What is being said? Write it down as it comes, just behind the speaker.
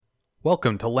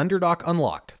Welcome to LenderDock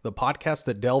Unlocked, the podcast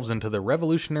that delves into the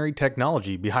revolutionary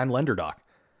technology behind LenderDock,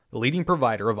 the leading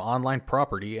provider of online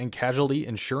property and casualty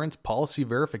insurance policy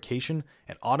verification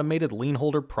and automated lien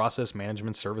holder process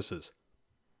management services.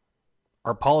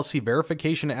 Our policy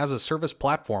verification as a service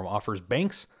platform offers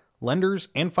banks, lenders,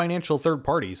 and financial third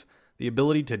parties the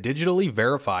ability to digitally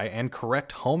verify and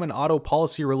correct home and auto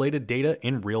policy related data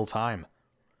in real time.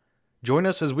 Join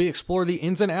us as we explore the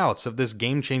ins and outs of this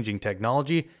game-changing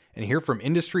technology and hear from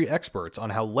industry experts on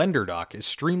how LenderDock is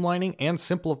streamlining and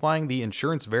simplifying the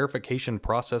insurance verification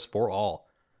process for all.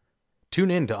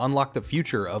 Tune in to unlock the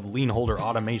future of lien holder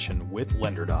automation with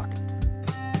LenderDock.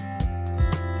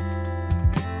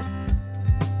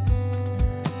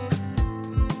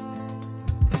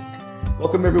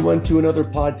 Welcome everyone to another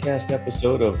podcast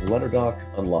episode of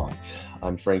LenderDock Unlocked.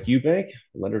 I'm Frank Eubank,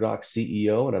 LenderDock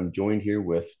CEO, and I'm joined here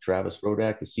with Travis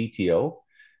Rodak, the CTO.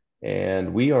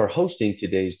 And we are hosting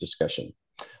today's discussion.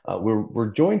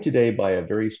 We're joined today by a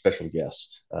very special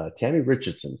guest, Tammy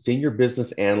Richardson, Senior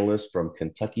Business Analyst from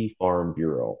Kentucky Farm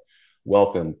Bureau.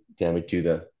 Welcome, Tammy, to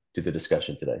the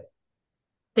discussion today.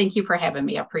 Thank you for having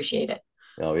me. I appreciate it.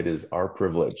 No, it is our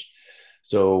privilege.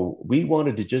 So we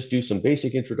wanted to just do some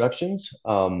basic introductions.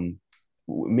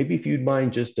 Maybe if you'd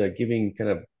mind just giving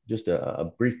kind of just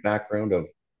a brief background of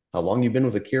how long you've been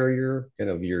with a carrier,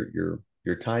 kind of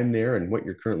your time there and what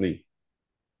you're currently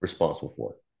responsible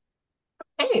for.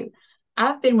 Okay.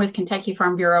 I've been with Kentucky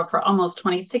Farm Bureau for almost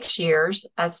 26 years.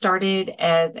 I started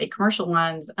as a commercial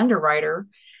lines underwriter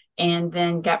and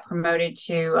then got promoted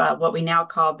to what we now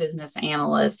call business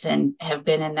analyst and have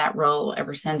been in that role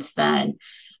ever since then.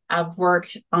 I've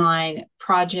worked on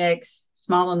projects,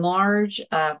 small and large,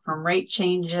 from rate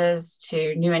changes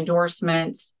to new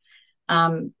endorsements.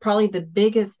 Probably the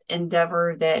biggest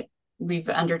endeavor that we've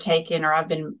undertaken or I've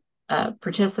been a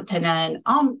participant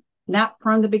in, not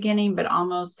from the beginning, but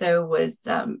almost so, was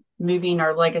moving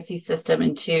our legacy system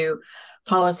into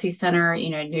Policy Center,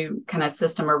 new kind of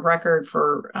system of record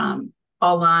for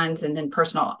all lines and then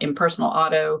personal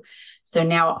auto. So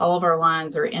now all of our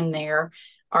lines are in there.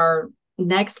 Our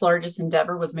next largest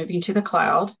endeavor was moving to the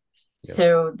cloud. Yep.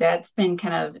 So that's been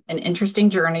kind of an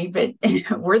interesting journey, but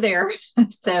we're there.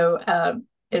 So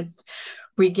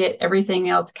we get everything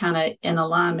else kind of in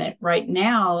alignment. Right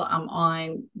now, I'm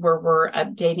on where we're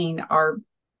updating our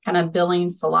kind of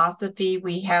billing philosophy.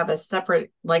 We have a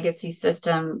separate legacy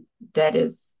system that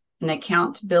is an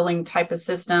account billing type of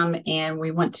system, and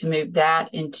we want to move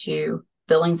that into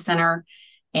Billing Center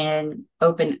and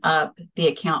open up the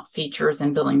account features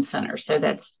in Billing Center. So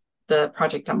that's the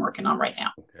project I'm working on right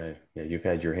now. Okay. Yeah, you've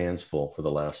had your hands full for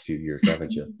the last few years,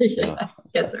 haven't you? Yeah.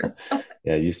 Yes, sir.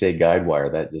 Yeah, you say Guidewire,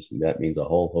 that means a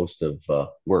whole host of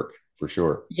work for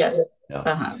sure. Yes. Yeah.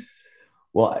 Uh-huh.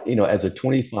 Well, as a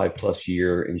 25 plus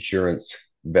year insurance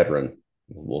veteran,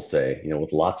 we'll say,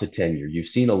 with lots of tenure, you've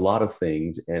seen a lot of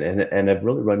things and have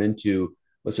really run into,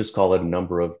 let's just call it, a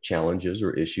number of challenges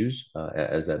or issues,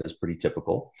 as that is pretty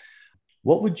typical.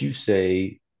 What would you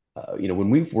say, when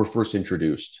we were first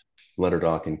introduced,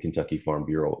 LenderDock and Kentucky Farm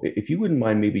Bureau, if you wouldn't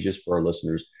mind, maybe just for our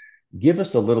listeners, give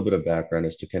us a little bit of background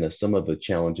as to kind of some of the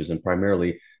challenges and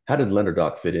primarily how did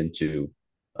LenderDock fit into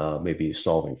maybe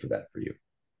solving for that for you?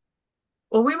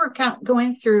 Well, we were kind of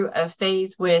going through a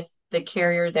phase with the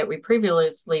carrier that we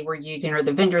previously were using, or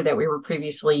the vendor that we were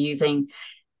previously using.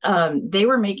 They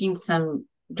were making some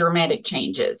dramatic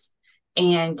changes.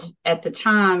 And at the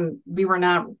time, we were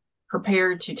not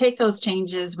prepared to take those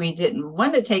changes. We didn't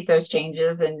want to take those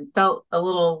changes and felt a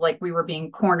little like we were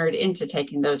being cornered into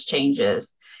taking those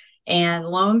changes. And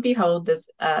lo and behold, this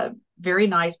very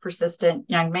nice, persistent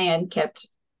young man kept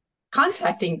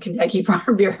contacting Kentucky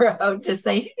Farm Bureau to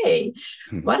say, hey,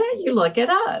 why don't you look at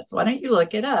us? Why don't you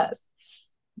look at us?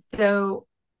 So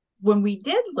when we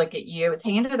did look at you, it was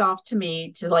handed off to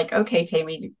me to okay,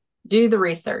 Tammy, do the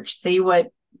research, see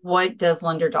what does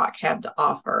LenderDock have to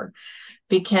offer.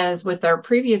 Because with our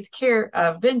previous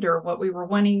vendor, what we were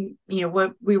wanting,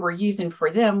 what we were using for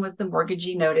them was the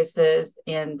mortgagee notices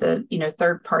and the,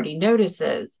 third-party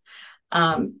notices.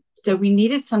 So we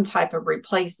needed some type of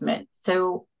replacement.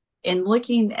 So in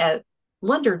looking at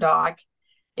LenderDock,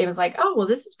 it was like, oh, well,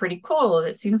 this is pretty cool.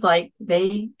 It seems like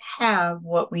they have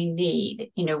what we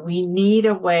need. We need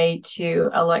a way to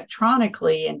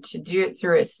electronically and to do it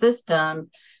through a system,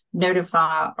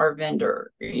 notify our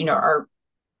vendor,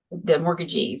 the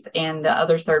mortgagees and the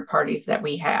other third parties that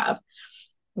we have.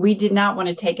 We did not want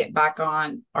to take it back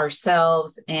on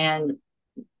ourselves. And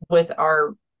with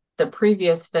the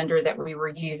previous vendor that we were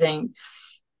using,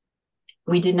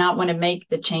 we did not want to make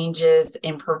the changes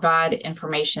and provide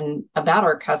information about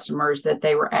our customers that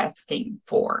they were asking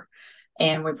for.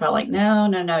 And we felt like, no,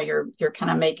 you're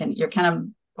kind of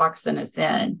boxing us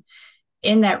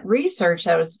in that research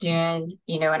I was doing,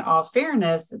 in all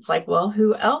fairness, it's like, well,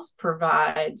 who else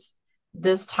provides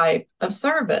this type of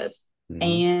service? Mm-hmm.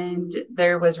 And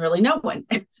there was really no one.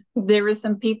 There were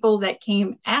some people that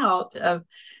came out of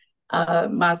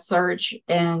my search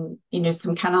and,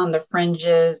 some kind of on the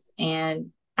fringes.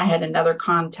 And I had another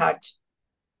person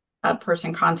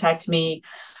contact me,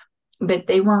 but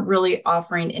they weren't really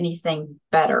offering anything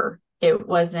better. It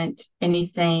wasn't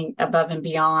anything above and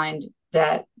beyond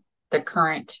that the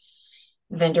current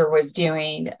vendor was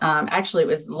doing. Actually, it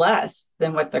was less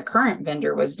than what the current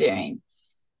vendor was doing.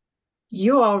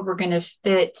 You all were going to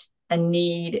fit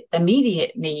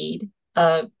immediate need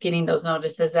of getting those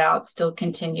notices out, still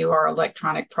continue our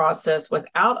electronic process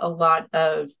without a lot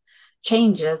of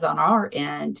changes on our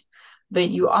end. But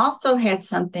you also had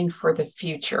something for the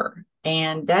future.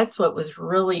 And that's what was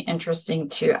really interesting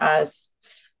to us,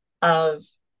 of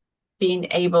being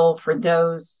able for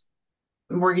those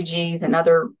mortgagees and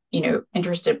other,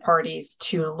 interested parties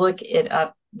to look it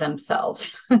up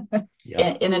themselves.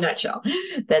 Yeah. in a nutshell,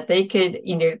 that they could,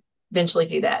 eventually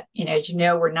do that. As you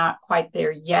know, we're not quite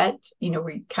there yet.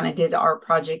 We kind of did our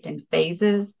project in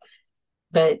phases,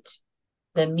 but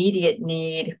the immediate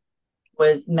need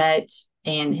was met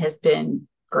and has been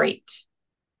great.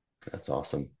 That's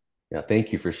awesome. Yeah,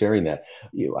 thank you for sharing that.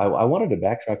 I wanted to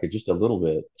backtrack it just a little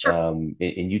bit, Sure.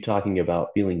 in you talking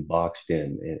about feeling boxed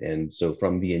in. And so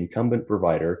from the incumbent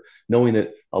provider, knowing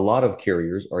that a lot of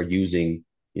carriers are using,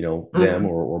 them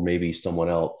or maybe someone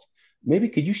else, maybe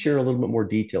could you share a little bit more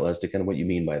detail as to kind of what you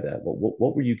mean by that?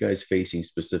 What were you guys facing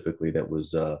specifically that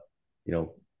was,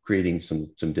 creating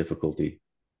some difficulty?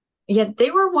 Yeah, they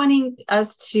were wanting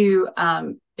us to,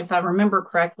 if I remember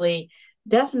correctly,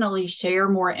 definitely share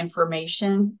more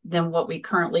information than what we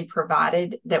currently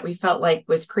provided, that we felt like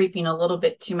was creeping a little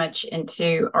bit too much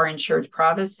into our insured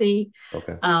privacy.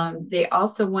 Okay. They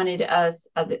also wanted us,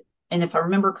 and if I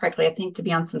remember correctly, I think to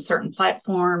be on some certain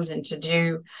platforms and to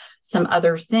do some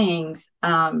other things,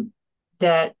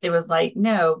 that it was like,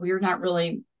 no, we're not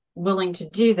really willing to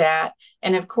do that.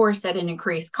 And of course, at an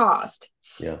increased cost.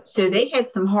 Yeah. So they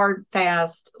had some hard,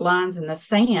 fast lines in the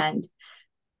sand.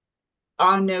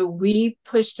 I know we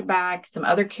pushed back, some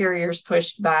other carriers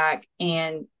pushed back,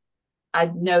 and I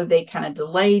know they kind of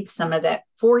delayed some of that,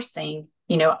 forcing,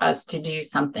 us to do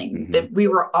something that we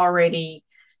were already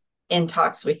in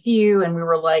talks with you. And we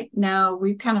were like, no,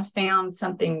 we kind of found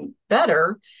something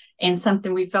better and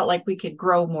something we felt like we could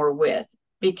grow more with,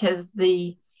 because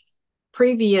the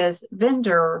previous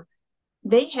vendor,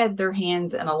 they had their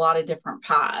hands in a lot of different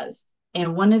pies.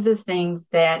 And one of the things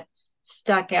that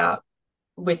stuck out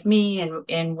with me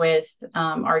and with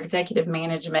our executive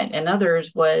management and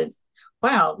others was,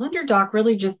 wow, LenderDock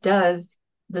really just does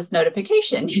this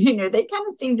notification. They kind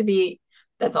of seem to be,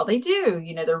 that's all they do.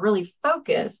 They're really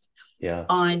focused Yeah.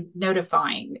 on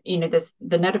notifying,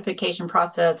 the notification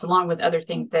process, along with other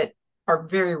things that are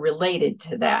very related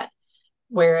to that.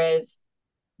 Whereas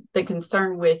the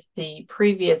concern with the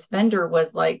previous vendor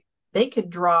was like, they could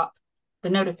drop the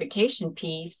notification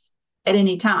piece at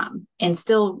any time and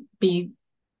still be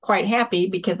quite happy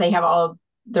because they have all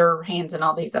their hands in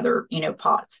all these other,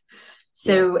 pots.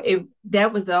 So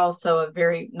that was also a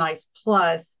very nice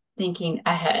plus, thinking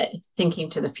ahead, thinking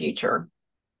to the future.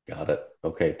 Got it.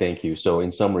 Okay, thank you. So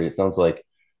in summary, it sounds like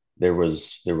there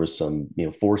was some,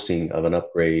 forcing of an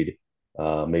upgrade,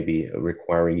 maybe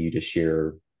requiring you to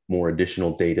share more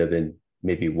additional data than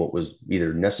maybe what was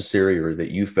either necessary or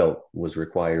that you felt was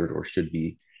required or should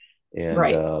be, and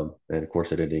Right. and of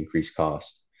course at an increased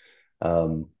cost.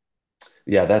 Um,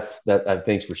 yeah, that's that.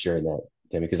 Thanks for sharing that,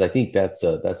 Tammy, because I think that's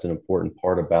an important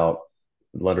part about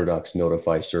LenderDock's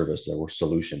Notify service or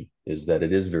solution, is that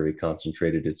it is very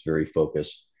concentrated, it's very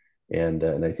focused, and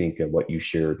I think what you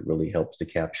shared really helps to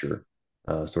capture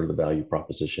sort of the value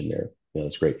proposition there. Yeah,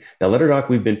 that's great. Now, LenderDock,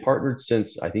 we've been partnered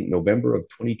since I think November of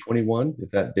 2021. If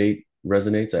that date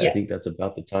resonates, I think Yes. that's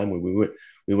about the time when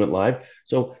we went live.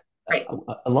 So Right.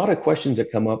 a lot of questions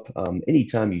that come up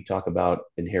anytime you talk about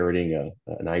inheriting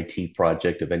an IT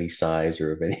project of any size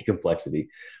or of any complexity.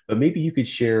 But maybe you could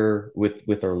share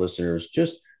with our listeners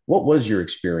just what was your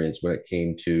experience when it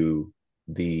came to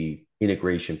the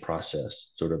integration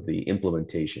process, sort of the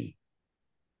implementation,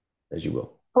 as you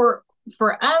will.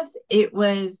 For us, it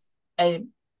was a,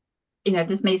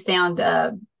 this may sound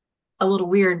a little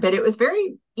weird, but it was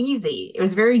very easy. It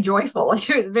was very joyful. It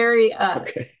was very,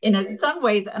 Okay. in some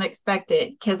ways,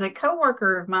 unexpected, because a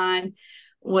coworker of mine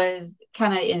was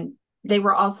kind of they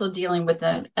were also dealing with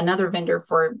another vendor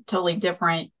for a totally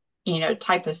different,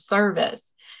 type of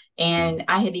service. And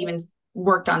I had even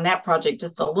worked on that project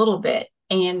just a little bit.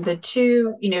 And the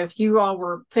two, if you all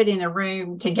were put in a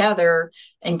room together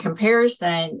in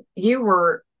comparison, you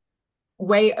were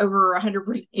way over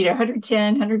 100,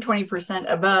 110, 120%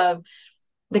 above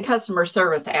the customer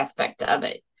service aspect of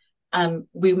it.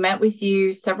 We met with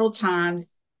you several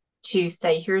times to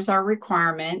say, here's our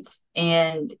requirements.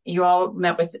 And you all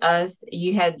met with us.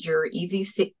 You had your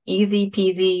easy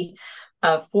peasy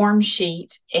form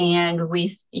sheet. And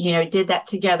we, did that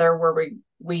together where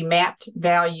we mapped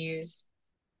values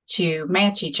to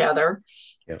match each other.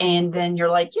 Yep. And then you're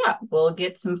like, yeah, we'll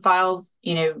get some files,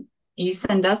 you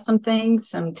send us some things,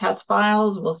 some test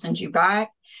files, we'll send you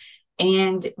back.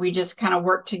 And we just kind of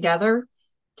work together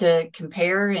to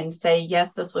compare and say,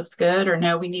 yes, this looks good, or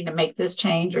no, we need to make this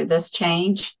change or this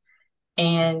change.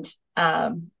 And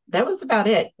that was about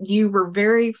it. You were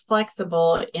very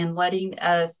flexible in letting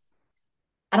us,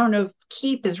 I don't know if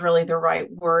keep is really the right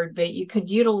word, but you could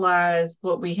utilize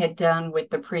what we had done with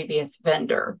the previous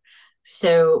vendor.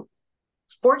 So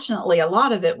fortunately, a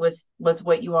lot of it was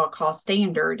what you all call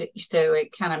standard. So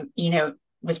it kind of,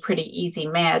 was pretty easy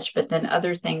match. But then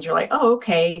other things you're like, oh,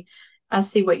 okay, I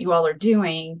see what you all are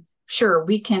doing. Sure,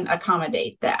 we can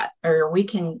accommodate that, or we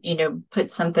can,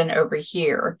 put something over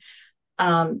here.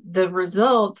 The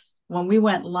results, when we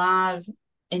went live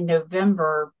in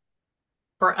November,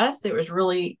 for us, it was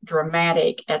really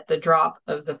dramatic at the drop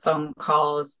of the phone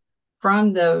calls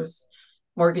from those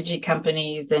mortgagee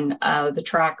companies and the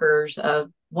trackers of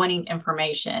wanting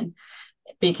information.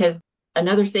 Because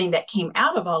another thing that came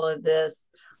out of all of this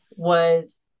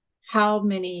was how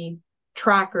many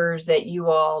trackers that you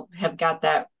all have got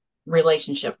that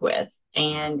relationship with,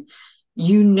 and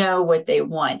what they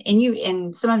want.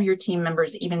 And some of your team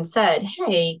members even said,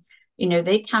 hey,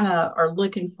 they kind of are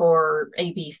looking for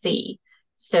ABC.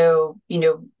 So,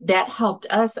 that helped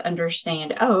us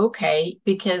understand, oh, okay,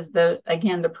 because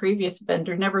the previous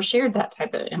vendor never shared that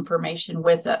type of information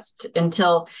with us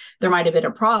until there might have been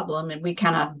a problem, and we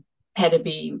kind of had to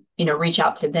be, reach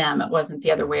out to them. It wasn't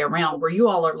the other way around, where you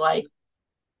all are like,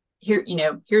 here,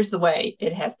 here's the way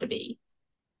it has to be.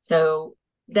 So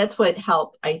that's what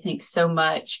helped, I think, so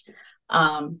much.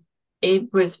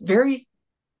 It was very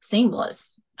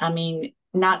seamless. I mean,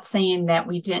 not saying that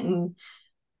we didn't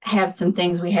have some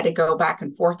things we had to go back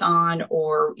and forth on,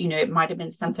 or, it might have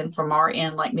been something from our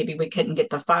end, like maybe we couldn't get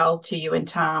the file to you in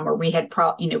time, or we had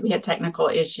we had technical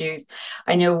issues.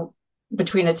 I know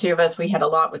between the two of us, we had a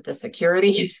lot with the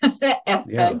security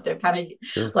aspect of kind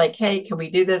of like, hey, can we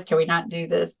do this? Can we not do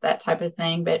this? That type of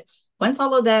thing. But once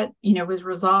all of that, was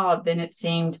resolved, then it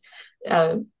seemed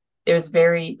it was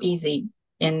very easy.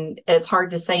 And it's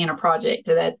hard to say in a project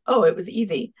that, oh, it was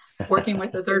easy working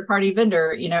with a third party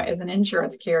vendor, as an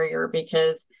insurance carrier,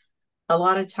 because a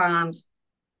lot of times,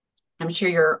 I'm sure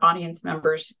your audience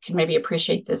members can maybe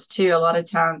appreciate this too. A lot of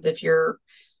times, if you're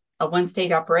a one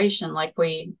state operation, like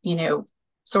we,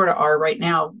 sort of are right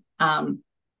now,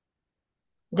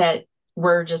 that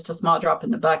we're just a small drop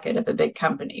in the bucket of a big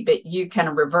company, but you kind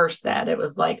of reverse that. It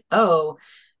was like, oh,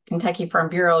 Kentucky Farm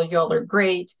Bureau, y'all are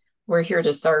great. We're here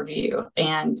to serve you.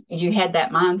 And you had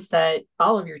that mindset.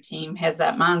 All of your team has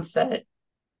that mindset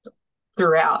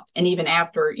throughout, and even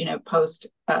after, post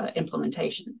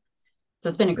implementation. So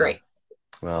it's been great.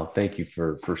 Well, thank you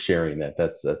for sharing that.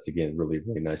 That's again really,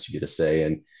 really nice of you to say.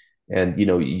 And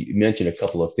you mentioned a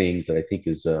couple of things that I think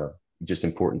is just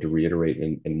important to reiterate.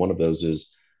 And one of those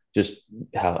is just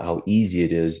how easy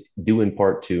it is, due in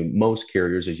part to most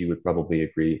carriers, as you would probably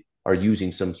agree, are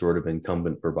using some sort of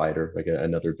incumbent provider, like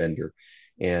another vendor.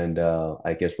 And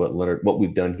I guess what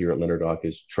we've done here at LenderDock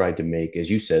is tried to make, as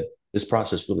you said, this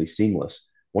process really seamless.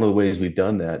 One of the ways we've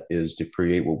done that is to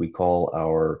create what we call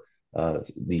our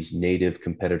these native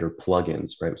competitor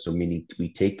plugins, right? So meaning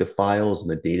we take the files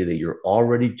and the data that you're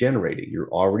already generating,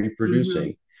 you're already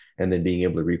producing, and then being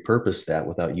able to repurpose that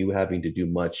without you having to do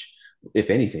much, if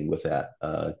anything, with that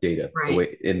data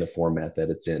in the format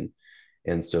that it's in.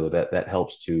 And so that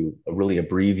helps to really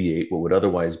abbreviate what would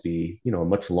otherwise be, a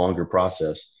much longer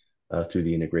process through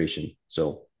the integration.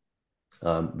 So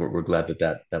we're glad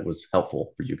that was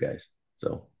helpful for you guys.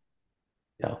 So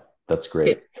yeah, that's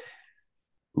great.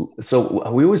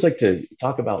 So we always like to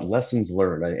talk about lessons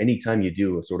learned. Anytime you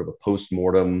do a sort of a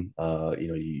post-mortem,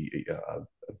 a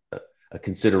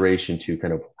consideration to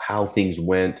kind of how things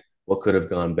went, what could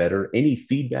have gone better, any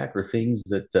feedback or things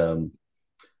that,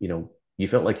 you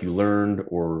felt like you learned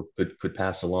or could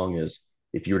pass along as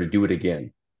if you were to do it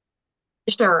again?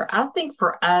 Sure. I think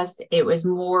for us, it was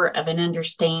more of an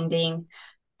understanding.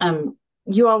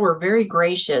 You all were very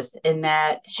gracious in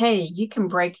that, hey, you can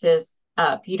break this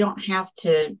up. You don't have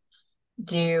to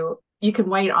do you can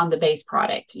wait on the base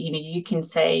product. You can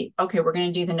say, okay, we're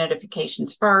going to do the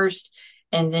notifications first,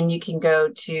 and then you can go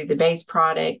to the base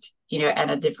product, at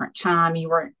a different time.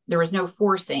 There was no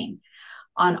forcing.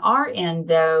 On our end,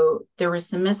 though, there was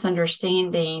some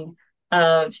misunderstanding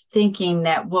of thinking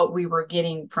that what we were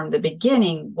getting from the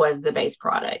beginning was the base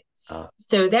product.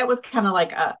 So that was kind of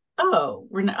like,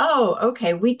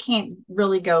 okay, we can't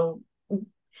really go.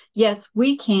 Yes,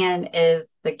 we can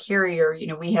as the carrier,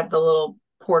 we have the little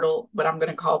portal, what I'm going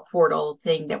to call portal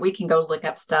thing that we can go look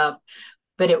up stuff,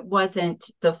 but it wasn't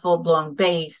the full-blown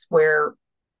base where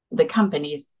the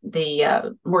companies,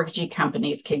 the mortgagee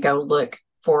companies could go look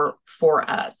for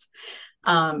us.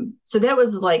 So that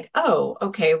was like, oh,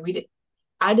 okay,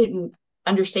 I didn't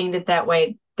understand it that way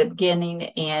at the beginning.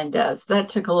 And so that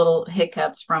took a little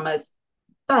hiccups from us.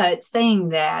 But saying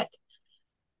that,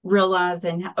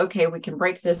 realizing, okay, we can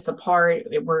break this apart.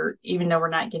 Even though we're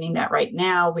not getting that right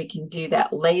now, we can do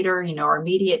that later. Our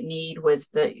immediate need was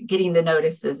getting the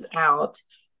notices out.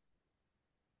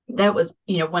 That was,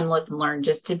 one lesson learned,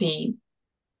 just to be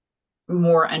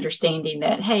more understanding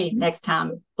that, hey, next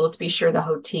time, let's be sure the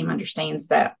whole team understands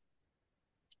that.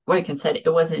 Like I said, it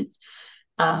wasn't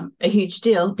a huge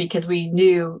deal because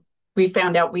we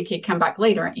found out we could come back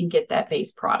later and get that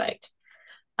base product.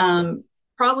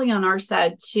 Probably on our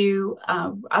side too,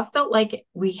 I felt like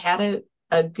we had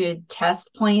a good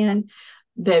test plan,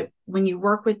 but when you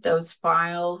work with those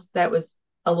files, that was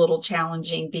a little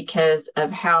challenging because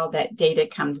of how that data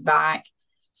comes back.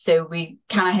 So we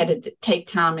kind of had to take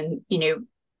time and,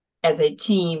 as a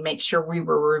team, make sure we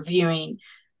were reviewing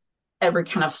every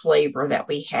kind of flavor that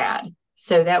we had.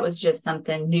 So that was just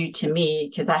something new to me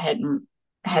because I hadn't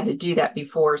had to do that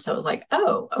before. So it was like,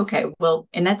 oh, okay, well,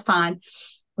 and that's fine.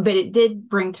 But it did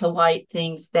bring to light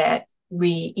things that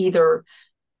we either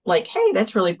like, hey,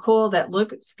 that's really cool, that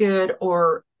looks good,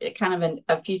 or kind of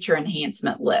a future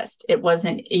enhancement list. It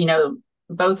wasn't,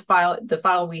 both the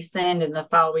file we send and the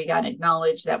file we got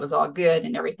acknowledged, that was all good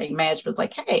and everything matched. Was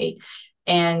like, hey,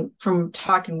 and from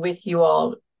talking with you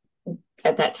all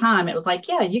at that time, it was like,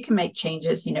 yeah, you can make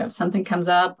changes. If something comes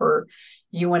up or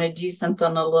you want to do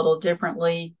something a little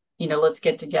differently, let's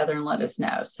get together and let us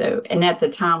know. So, and at the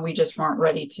time, we just weren't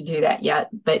ready to do that yet,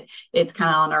 but it's kind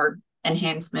of on our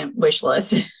enhancement wish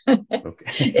list.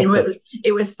 Okay. And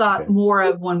it was thought more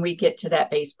of when we get to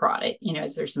that base product,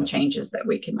 is there some changes that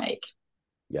we can make?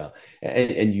 Yeah.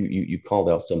 And you called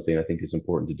out something I think is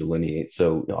important to delineate.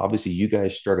 So obviously you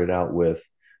guys started out with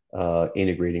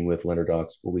integrating with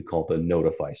LenderDock's what we call the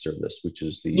notify service, which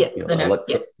is the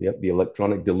the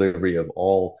electronic delivery of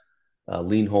all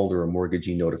lien holder or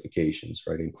mortgagee notifications,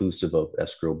 right? Inclusive of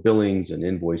escrow billings and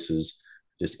invoices,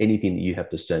 just anything that you have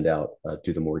to send out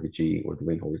to the mortgagee or the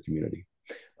lien holder community.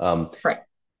 Right.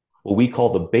 What we call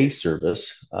the base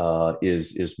service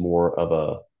is more of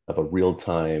a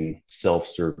real-time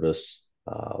self-service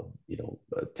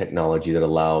technology that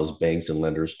allows banks and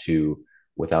lenders to,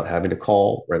 without having to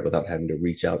call, right, without having to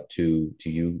reach out to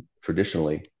you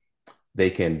traditionally, they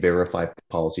can verify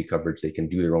policy coverage, they can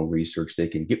do their own research, they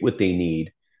can get what they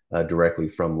need directly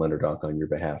from LenderDock on your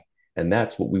behalf. And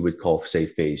that's what we would call, say,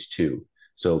 phase two.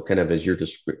 So kind of as you're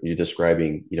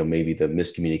describing, maybe the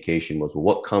miscommunication was, well,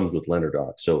 what comes with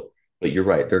LenderDock? So, but you're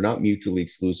right, they're not mutually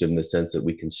exclusive in the sense that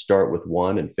we can start with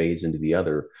one and phase into the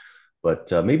other. But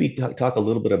maybe talk a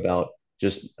little bit about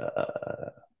just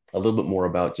a little bit more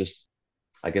about just,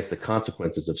 I guess, the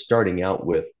consequences of starting out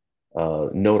with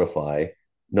Notify,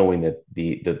 knowing that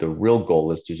the real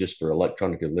goal is to just for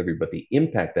electronic delivery, but the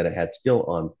impact that it had still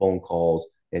on phone calls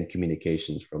and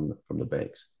communications from the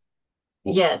banks.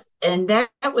 Yes, and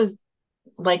that was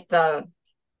like the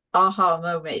aha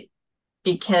moment,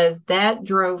 because that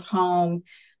drove home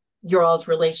your all's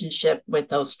relationship with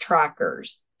those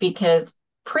trackers. Because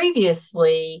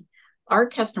previously, our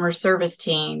customer service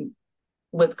team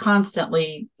was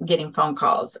constantly getting phone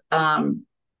calls.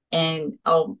 And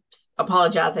I'll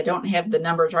apologize, I don't have the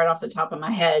numbers right off the top of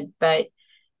my head, but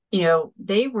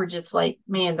they were just like,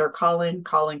 man, they're calling.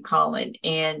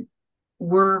 And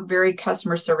we're very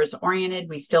customer service oriented.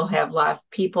 We still have live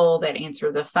people that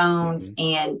answer the phones.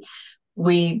 And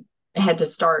we had to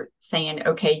start saying,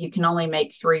 okay, you can only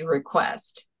make 3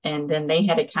 requests. And then they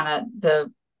had to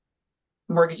the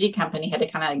mortgagee company had to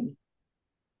kind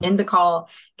of end the call,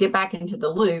 get back into the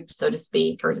loop, so to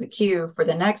speak, or the queue for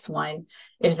the next one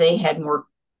if they had more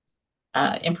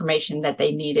information that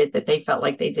they needed that they felt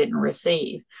like they didn't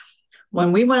receive.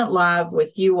 When we went live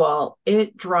with you all,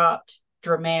 it dropped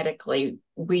dramatically.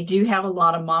 We do have a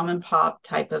lot of mom and pop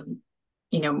type of,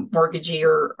 mortgagee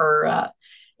or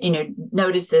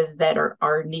notices that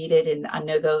are needed. And I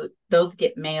know those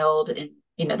get mailed, and,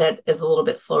 that is a little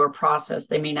bit slower process.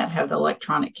 They may not have the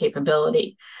electronic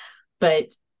capability,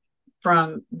 but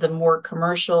from the more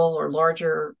commercial or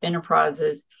larger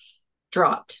enterprises,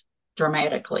 dropped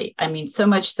dramatically. I mean, so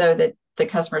much so that the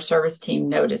customer service team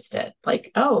noticed it.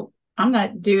 Like, oh, I'm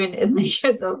not doing as many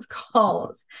of those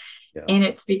calls. Yeah. And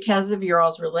it's because of your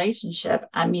all's relationship.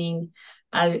 I mean,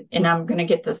 I'm going to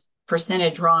get this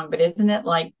percentage wrong, but isn't it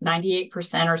like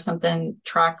 98% or something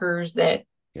trackers that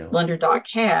LenderDock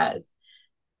has?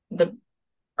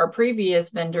 Our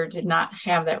previous vendor did not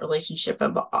have that relationship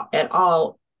at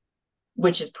all,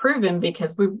 which is proven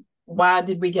because why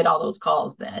did we get all those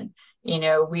calls then?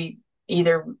 We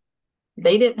either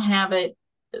they didn't have it,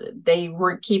 they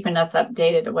weren't keeping us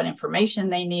updated to what information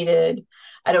they needed.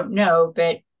 I don't know,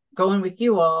 but going with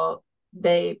you all,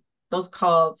 those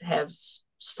calls have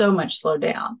so much slowed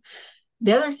down.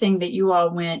 The other thing that you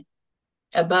all went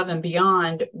above and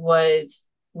beyond was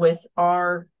with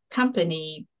our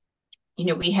company.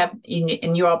 We have,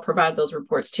 and you all provide those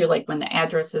reports too, like when the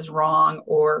address is wrong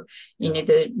or,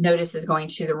 the notice is going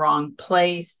to the wrong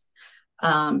place.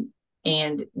 And,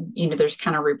 there's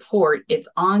kind of report. It's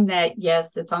on that.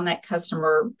 Yes, it's on that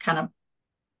customer kind of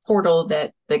portal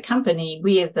that the company,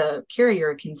 we as a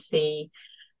carrier can see,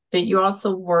 but you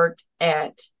also worked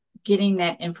at getting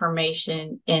that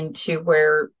information into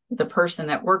where the person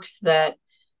that works that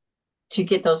to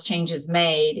get those changes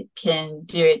made can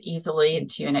do it easily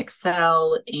into an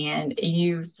Excel. And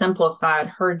you simplified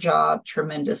her job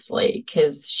tremendously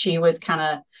because she was kind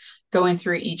of going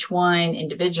through each one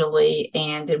individually,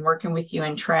 and in working with you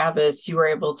and Travis, you were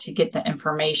able to get the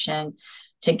information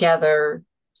together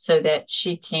so that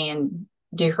she can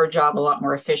do her job a lot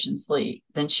more efficiently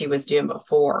than she was doing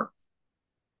before.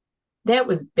 That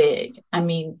was big. I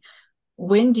mean,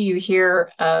 when do you hear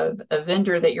of a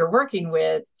vendor that you're working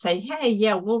with say, hey,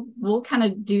 yeah, we'll kind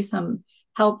of do some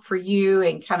help for you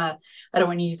and kind of, I don't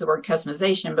want to use the word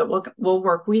customization, but we'll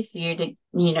work with you to,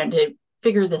 to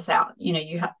figure this out.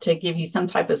 You have to give you some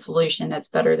type of solution that's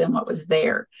better than what was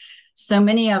there. So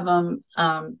many of them,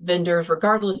 vendors,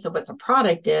 regardless of what the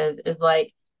product is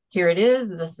like, here it is.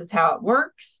 This is how it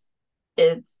works.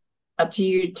 It's up to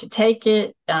you to take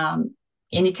it.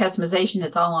 Any customization,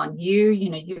 it's all on you.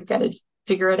 You've got to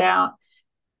figure it out.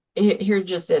 Here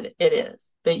just it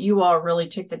is. But you all really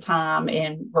took the time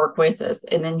and work with us.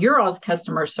 And then your all's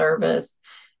customer service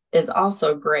is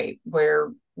also great,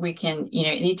 where we can,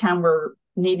 anytime we're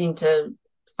needing to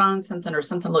find something or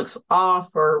something looks off,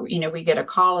 or, we get a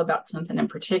call about something in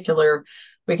particular,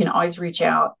 we can always reach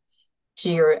out to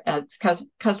your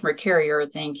customer carrier, I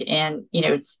think, and,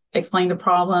 it's explain the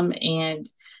problem and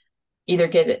either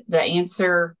get the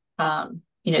answer,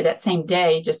 that same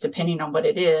day, just depending on what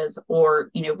it is,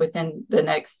 or, within the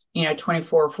next,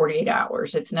 24 or 48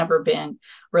 hours. It's never been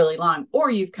really long. Or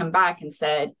you've come back and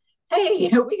said, hey,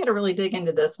 we got to really dig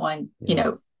into this one,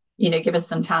 give us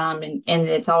some time. And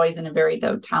it's always in a very,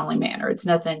 timely manner. It's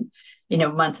nothing,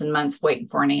 months and months waiting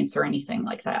for an answer or anything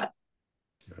like that.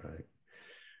 All right.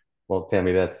 Well,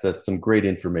 Tammy, that's some great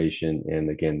information, and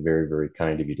again, very, very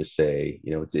kind of you to say.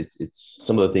 It's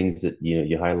some of the things that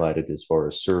you highlighted as far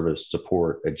as service,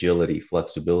 support, agility,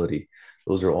 flexibility.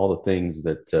 Those are all the things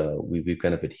that we've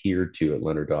kind of adhered to at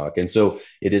LenderDock, and so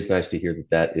it is nice to hear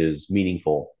that is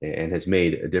meaningful and has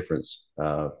made a difference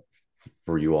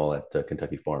for you all at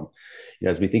Kentucky Farm.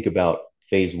 As we think about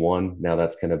phase one, now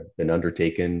that's kind of been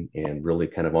undertaken and really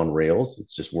kind of on rails.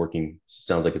 It's just working.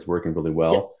 Sounds like it's working really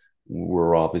well. Yes.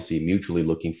 We're obviously mutually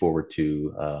looking forward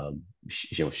to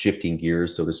shifting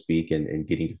gears, so to speak, and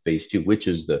getting to phase two, which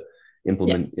is the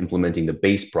implementing the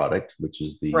base product, which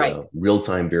is the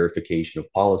real-time verification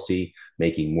of policy,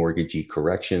 making mortgagee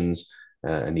corrections,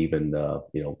 and even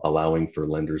allowing for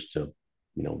lenders to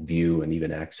view and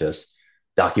even access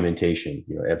documentation,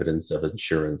 evidence of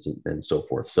insurance and so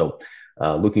forth. So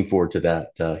looking forward to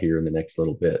that here in the next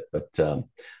little bit. But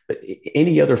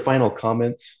any other final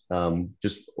comments,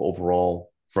 just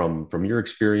overall from your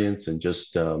experience and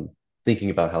just thinking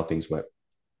about how things went?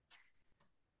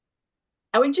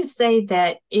 I would just say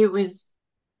that it was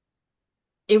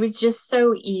just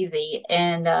so easy,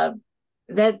 and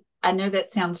that I know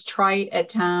that sounds trite at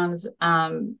times,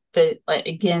 but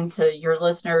again, to your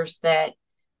listeners that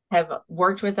have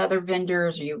worked with other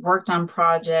vendors or you've worked on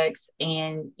projects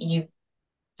and you've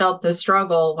felt the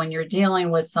struggle when you're dealing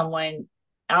with someone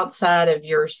outside of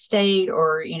your state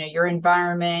or your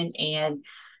environment, and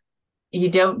you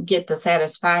don't get the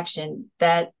satisfaction,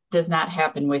 that does not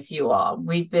happen with you all.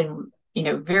 We've been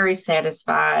very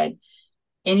satisfied.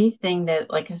 Anything that,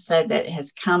 like I said, that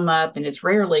has come up, and it's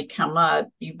rarely come up,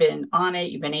 you've been on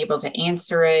it, you've been able to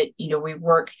answer it. We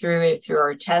work through it through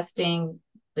our testing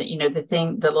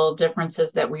the little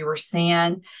differences that we were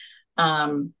seeing.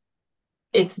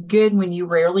 It's good when you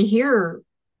rarely hear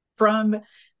from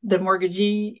the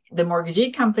mortgagee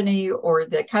company or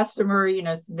the customer,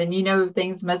 then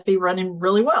things must be running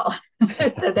really well.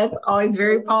 So that's always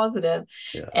very positive.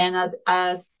 Yeah. And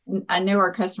I know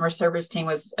our customer service team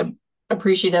was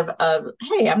appreciative of,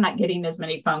 hey, I'm not getting as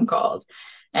many phone calls.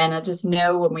 And I just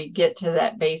know when we get to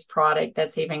that base product,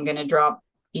 that's even going to drop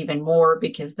even more,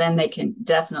 because then they can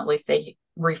definitely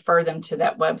refer them to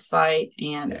that website,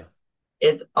 and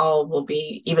it all will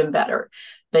be even better.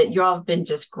 But you all have been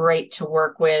just great to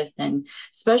work with, and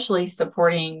especially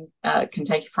supporting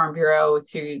Kentucky Farm Bureau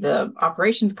through the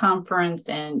operations conference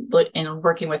and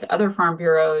working with other farm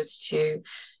bureaus to,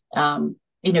 kind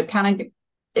of,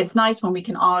 it's nice when we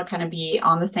can all kind of be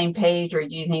on the same page or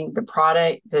using the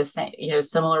product, the same,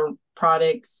 similar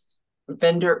products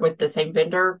vendor with the same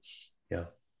vendor. Yeah.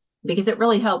 Because it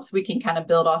really helps. We can kind of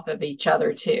build off of each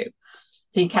other too.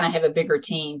 So you kind of have a bigger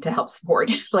team to help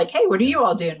support. It's like, hey, what are you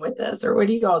all doing with this? Or what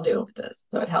are you all doing with this?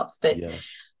 So it helps. But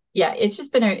it's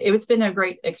just been a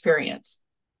great experience.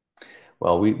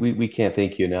 Well, we can't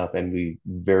thank you enough, and we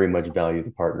very much value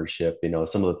the partnership.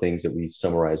 Some of the things that we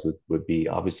summarize would be,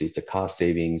 obviously it's a cost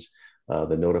savings.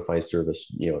 The Notify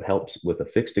service, helps with a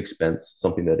fixed expense,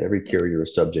 something that every carrier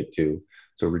is subject to.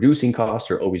 So reducing costs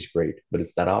are always great, but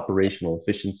it's that operational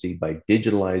efficiency by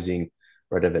digitalizing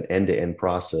right of an end-to-end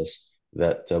process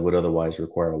that would otherwise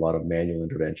require a lot of manual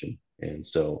intervention. And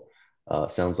so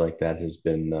sounds like that has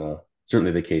been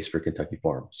certainly the case for Kentucky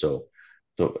Farm. So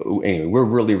anyway, we're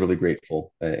really, really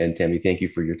grateful. And Tammy, thank you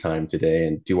for your time today.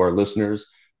 And to our listeners,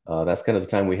 that's kind of the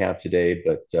time we have today.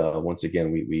 But once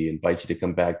again, we invite you to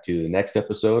come back to the next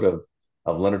episode of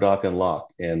LenderDock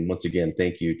Unlocked. And once again,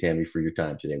 thank you, Tammy, for your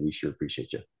time today. We sure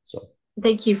appreciate you. So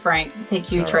thank you, Frank.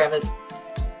 Thank you, Travis. Right.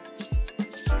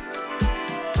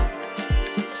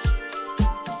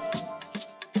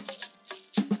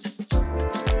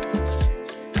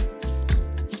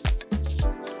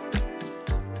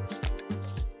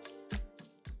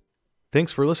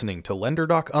 Thanks for listening to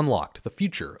LenderDock Unlocked, the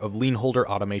future of lien holder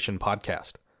automation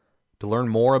podcast. To learn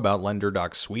more about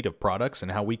LenderDock's suite of products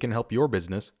and how we can help your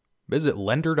business, visit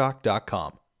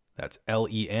LenderDock.com. That's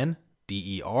LenderDock.com.